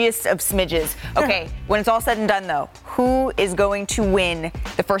smidgiest of smidges. Okay, when it's all said and done, though, who is going to win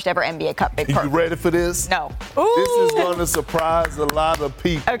the first ever NBA Cup? Big Perk. You ready for this? No. This is going to surprise a lot of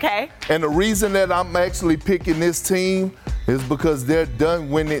people. Okay. And the reason that I'm actually picking this team is because they're done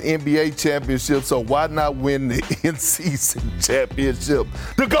winning NBA championships, so why not win the in-season championship?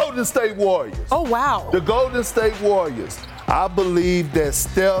 The Golden State Warriors. Oh, wow. The Golden State Warriors. I believe that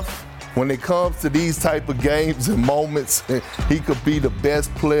Steph, when it comes to these type of games and moments, he could be the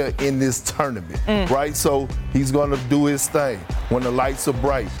best player in this tournament, right? So he's going to do his thing when the lights are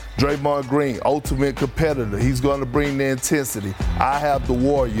bright. Draymond Green, ultimate competitor. He's going to bring the intensity. I have the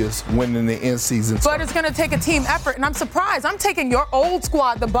Warriors winning the in-season tournament. But it's going to take a team effort, and I'm surprised. I'm taking your old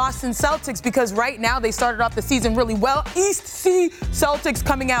squad, the Boston Celtics, because right now they started off the season really well. East C Celtics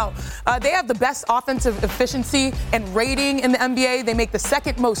coming out. They have the best offensive efficiency and rating in the NBA. They make the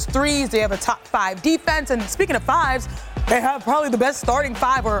second most threes. They have a top 5 defense. And speaking of 5s, they have probably the best starting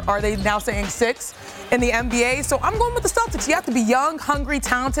 5, or are they now saying 6 in the NBA? So I'm going with the Celtics. You have to be young, hungry,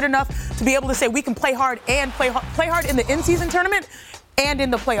 talented enough to be able to say we can play hard and play hard in the in-season tournament and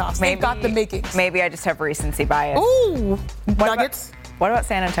in the playoffs. They've got the makings. Maybe I just have recency bias. Ooh, Nuggets. What about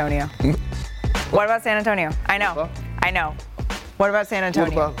San Antonio? What about San Antonio? I know. What about San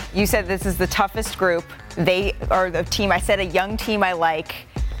Antonio? You said this is the toughest group. They are the team. I said a young team I like.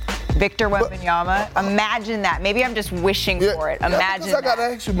 Victor Wembanyama. Imagine that. Maybe I'm just wishing for it. Imagine that. I got to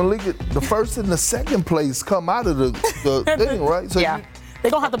ask you, Malika, the first and the second place come out of the thing, right? So yeah. They're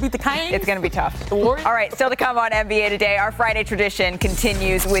going to have to beat the Kings. It's going to be tough. The Warriors. All right, still to come on NBA Today. Our Friday tradition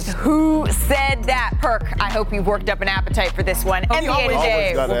continues with Who Said That? Perk, I hope you've worked up an appetite for this one. NBA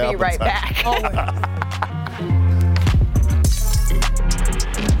Today. We'll be right back.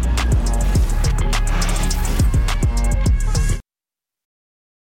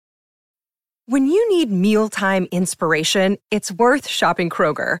 When you need mealtime inspiration, it's worth shopping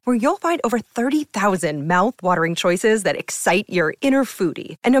Kroger, where you'll find over 30,000 mouth-watering choices that excite your inner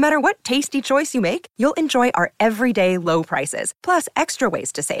foodie. And no matter what tasty choice you make, you'll enjoy our everyday low prices, plus extra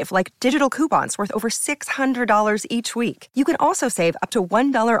ways to save, like digital coupons worth over $600 each week. You can also save up to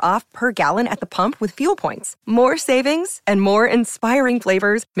 $1 off per gallon at the pump with fuel points. More savings and more inspiring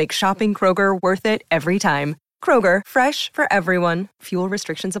flavors make shopping Kroger worth it every time. Kroger, fresh for everyone. Fuel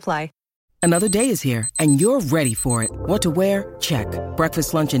restrictions apply. Another day is here, and you're ready for it. What to wear? Check.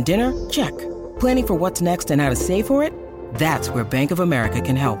 Breakfast, lunch, and dinner? Check. Planning for what's next and how to save for it? That's where Bank of America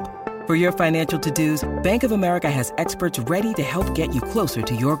can help. For your financial to-dos, Bank of America has experts ready to help get you closer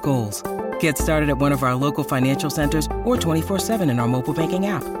to your goals. Get started at one of our local financial centers or 24/7 in our mobile banking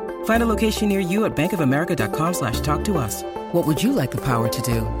app. Find a location near you at bankofamerica.com/talktous. What would you like the power to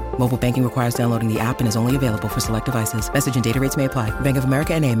do? Mobile banking requires downloading the app and is only available for select devices. Message and data rates may apply. Bank of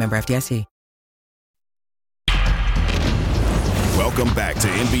America NA, member FDIC. Welcome back to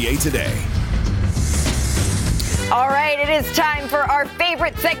NBA Today. All right, it is time for our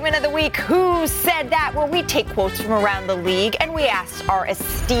favorite segment of the week, Who Said That? Where we take quotes from around the league and we ask our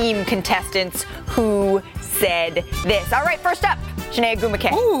esteemed contestants who said this. All right, first up, Chiney Ogwumike.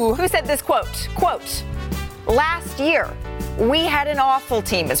 Who said this quote? Quote, last year, we had an awful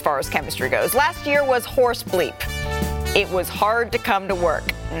team as far as chemistry goes. Last year was horse bleep. It was hard to come to work.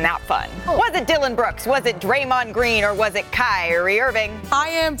 Not fun. Was it Dylan Brooks? Was it Draymond Green? Or was it Kyrie Irving? I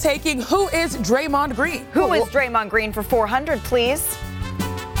am taking who is Draymond Green. Who is Draymond Green for 400, please?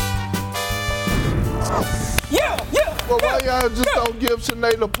 Well, why y'all just don't give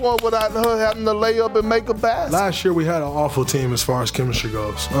Sinead the point without her having to lay up and make a basket? Last year we had an awful team as far as chemistry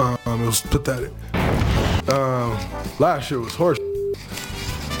goes. It was pathetic. Last year was horse.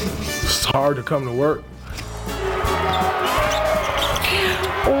 It's hard to come to work.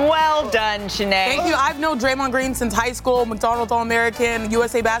 Well done, Chiney. Thank you. I've known Draymond Green since high school, McDonald's All-American,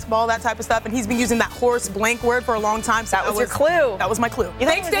 USA Basketball, that type of stuff, and he's been using that horse blank word for a long time. So that was your clue. That was my clue.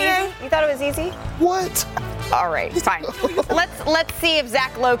 Thanks, Dave. You thought it was easy? What? All right, fine. Let's see if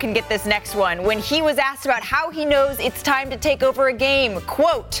Zach Lowe can get this next one. When he was asked about how he knows it's time to take over a game,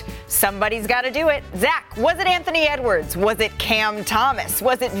 quote, somebody's got to do it. Zach, was it Anthony Edwards? Was it Cam Thomas?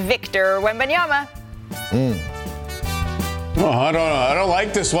 Was it Victor Wembanyama? Oh, I don't know. I don't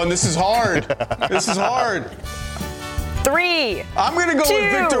like this one. This is hard. This is hard. 3. I'm going to go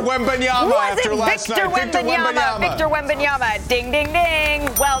with Victor Wembanyama after last night. Victor Wembanyama. Ding, ding, ding.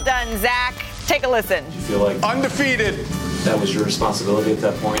 Well done, Zach. Take a listen. Did you feel like undefeated? That was your responsibility at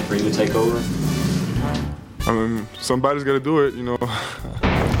that point for you to take over? I mean, somebody's got to do it, you know.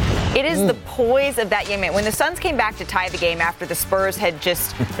 It is the poise of that young man. When the Suns came back to tie the game after the Spurs had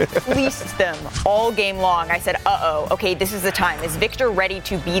just fleeced them all game long, I said, okay, this is the time. Is Victor ready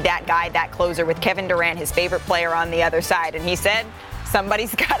to be that guy, that closer with Kevin Durant, his favorite player, on the other side? And he said,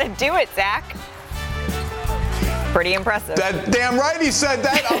 somebody's got to do it, Zach. Pretty impressive. Damn right he said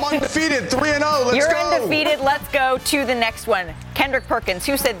that. I'm undefeated, 3-0. Let's go. You're undefeated. Let's go to the next one. Kendrick Perkins,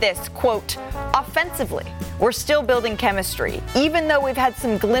 who said this, quote, offensively, we're still building chemistry. Even though we've had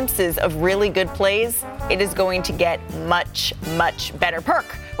some glimpses of really good plays, it is going to get much, much better. Perk,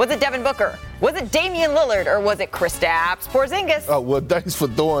 was it Devin Booker? Was it Damian Lillard? Or was it Kristaps Porzingis? Oh, well, thanks for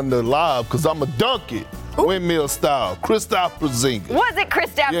throwing the lob, because I'm a dunk it. Windmill style. Kristaps Porzingis. Was it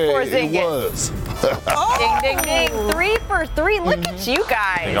Kristaps Porzingis? It was. Ding, ding, ding. 3 for 3. Look at you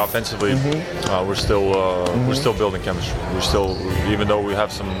guys. I think offensively, we're still building chemistry. We're still, even though we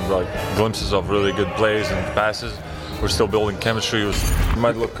have some like glimpses of really good plays and passes, we're still building chemistry. It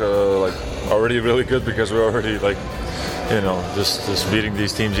might look like already really good because we're already like, just beating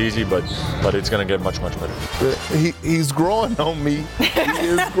these teams easy, but it's going to get much, much better. He's growing on me. He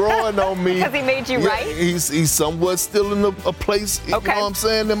is growing on me. Has he made you right? He's somewhat still in a place, you know what I'm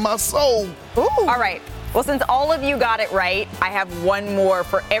saying, in my soul. Ooh. All right. Well, since all of you got it right, I have one more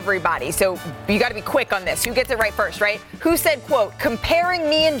for everybody. So you got to be quick on this. Who gets it right first, right? Who said, quote, comparing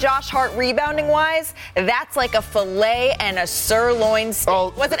me and Josh Hart rebounding-wise, that's like a filet and a sirloin steak.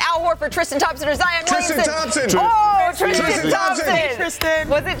 Oh. Was it Al Horford, Tristan Thompson, or Zion Williamson? Tristan Thompson. Oh, Tristan Thompson. Hey, Tristan.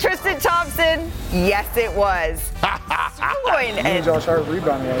 Was it Tristan Thompson? Yes, it was. Sirloin and Josh Hart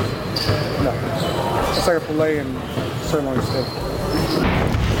rebounding-wise, no. It's like a filet and sirloin steak.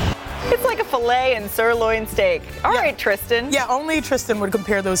 It's like a filet and sirloin steak. All right, Tristan. Yeah, only Tristan would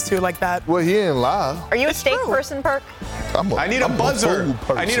compare those two like that. Well, he ain't lie. Are you a steak person, Perk? I need a buzzer.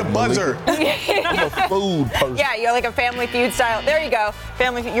 I need a buzzer. I'm a food person. Yeah, you're like a Family Feud style. There you go.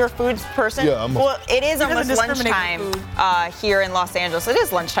 Family Feud. You're a food person? Yeah, well, it is almost lunchtime here in Los Angeles. It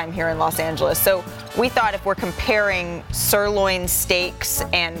is lunchtime here in Los Angeles. So we thought if we're comparing sirloin steaks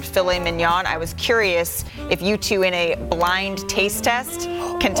and filet mignon, I was curious if you two in a blind taste test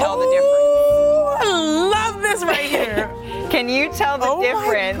can tell the difference. I love this right here. Can you tell the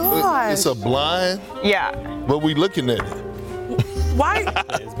difference? My gosh. It's a blind? Yeah. But we looking at it. Why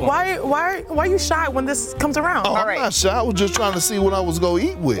are you shy when this comes around? Oh, I'm not shy. I was just trying to see what I was going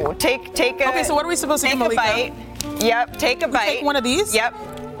to eat with. Well, take a. Okay, so what are we supposed to do, Malika? Take a bite. Yep, take a bite. Take one of these? Yep.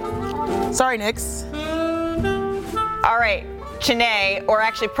 Sorry, Nix. All right, Chiney, or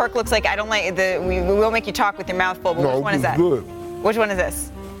actually Perk looks like I don't like we will make you talk with your mouth full, but which one is that? Good. Which one is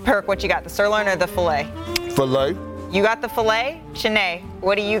this? Perk, what you got, the sirloin or the filet? Filet. You got the filet? Chiney,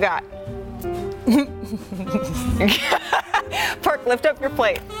 what do you got? Perk, lift up your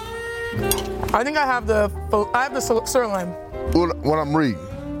plate. I think I have the sirloin. What I'm reading.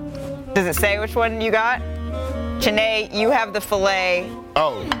 Does it say which one you got? Chiney, you have the filet.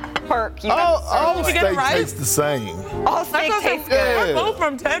 Oh. Perk, you got the sirloin. All steak tastes the same. All steak tastes good. I'm both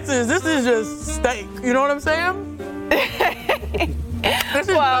from Texas. This is just steak. You know what I'm saying? This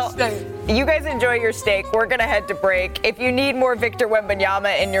is just steak. You guys enjoy your steak. We're going to head to break. If you need more Victor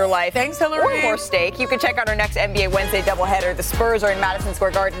Wembanyama in your life, thanks, Hillary, or more steak, you can check out our next NBA Wednesday doubleheader. The Spurs are in Madison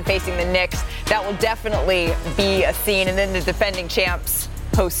Square Garden facing the Knicks. That will definitely be a scene. And then the defending champs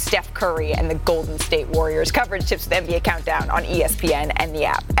host Steph Curry and the Golden State Warriors. Coverage tips with NBA Countdown on ESPN and the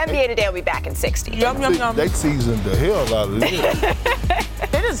app. NBA Today will be back in 60. Yum. They seasoned the hell out of this.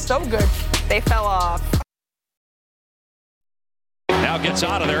 It is so good. They fell off. Now gets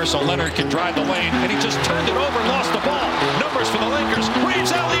out of there so Leonard can drive the lane, and he just turned it over and lost the ball. Numbers for the Lakers.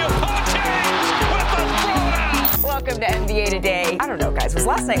 Reeves alley-oop. James with the throwdown. Welcome to NBA Today. I don't know, guys.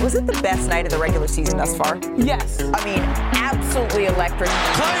 Was it the best night of the regular season thus far? Yes. I mean, absolutely electric.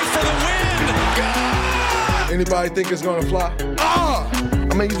 Play for the win. Go! Anybody think it's gonna fly?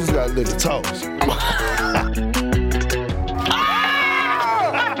 I mean, you just got to let it toss.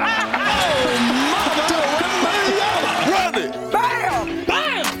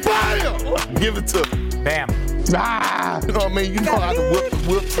 Give it to him. Bam. You know what I mean? You know how to whip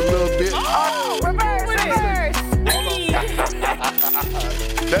a little bit. Oh, reverse.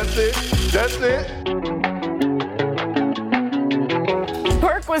 That's it.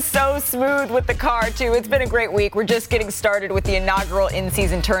 Perk was so smooth with the car, too. It's been a great week. We're just getting started with the inaugural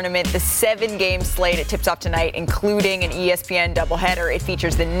in-season tournament. The 7-game slate, it tips off tonight, including an ESPN doubleheader. It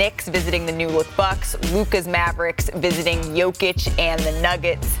features the Knicks visiting the new-look Bucks, Luka's Mavericks visiting Jokic and the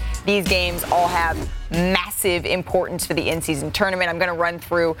Nuggets. These games all have massive importance for the in-season tournament. I'm going to run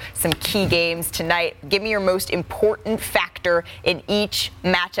through some key games tonight. Give me your most important factor in each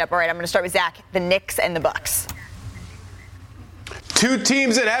matchup. All right, I'm going to start with Zach, the Knicks and the Bucks. Two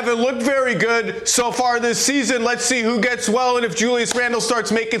teams that haven't looked very good so far this season. Let's see who gets well and if Julius Randle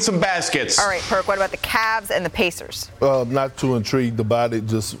starts making some baskets. All right, Perk, what about the Cavs and the Pacers? Not too intrigued about it.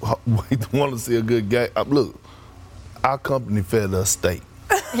 Just want to see a good game. Look, our company fed us steak.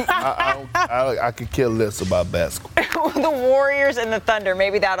 I could care less about basketball. The Warriors and the Thunder.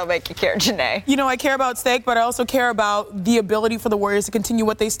 Maybe that'll make you care, Janae. You know, I care about steak, but I also care about the ability for the Warriors to continue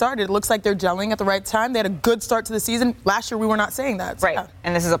what they started. It looks like they're gelling at the right time. They had a good start to the season. Last year, we were not saying that. So right. Yeah.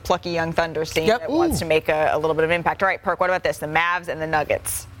 And this is a plucky young Thunder team that Ooh. wants to make a little bit of impact. All right, Perk, what about this? The Mavs and the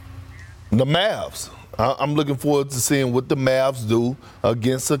Nuggets. The Mavs. I'm looking forward to seeing what the Mavs do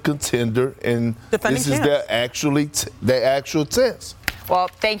against a contender, and this is their actual test. Well,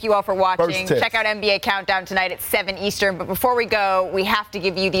 thank you all for watching. Check out NBA Countdown tonight at 7 Eastern. But before we go, we have to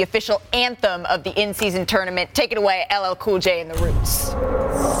give you the official anthem of the in-season tournament. Take it away, LL Cool J and the Roots.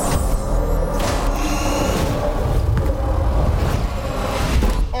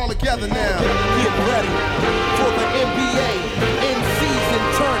 All together now. Get ready for the NBA in-season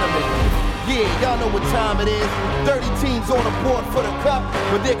tournament. Yeah, y'all know what time it is. 30 teams on the board for the cup,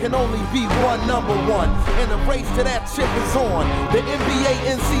 but there can only be one number one. And the race to that chip is on. The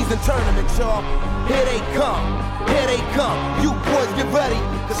NBA in-season tournament, y'all. Here they come. Here they come. You boys get ready,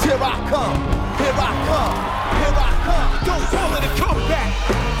 cause here I come. Here I come. Here I come. Don't call it a comeback.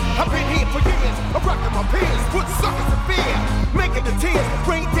 I've been here for years. I'm rocking my pants, put suckers in fear. Making the tears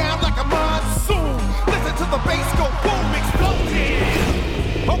rain down like a monsoon. Listen to the bass go boom, exploding.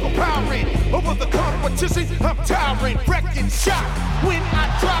 Overpowering, over the competition, I'm towering, wrecking shop. When I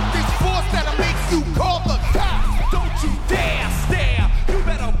drop this force that'll make you call the cops. Don't you dare stare, you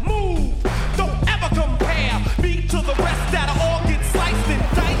better move. Don't ever compare me to the rest that'll all get sliced and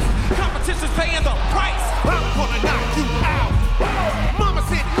diced. Competition's paying the price, I'm gonna knock you out.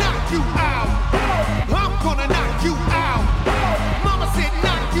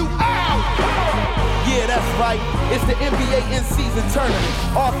 It's the NBA in-season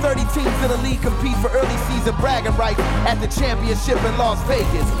tournament. All 30 teams in the league compete for early season bragging rights at the championship in Las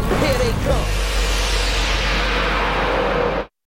Vegas. Here they come.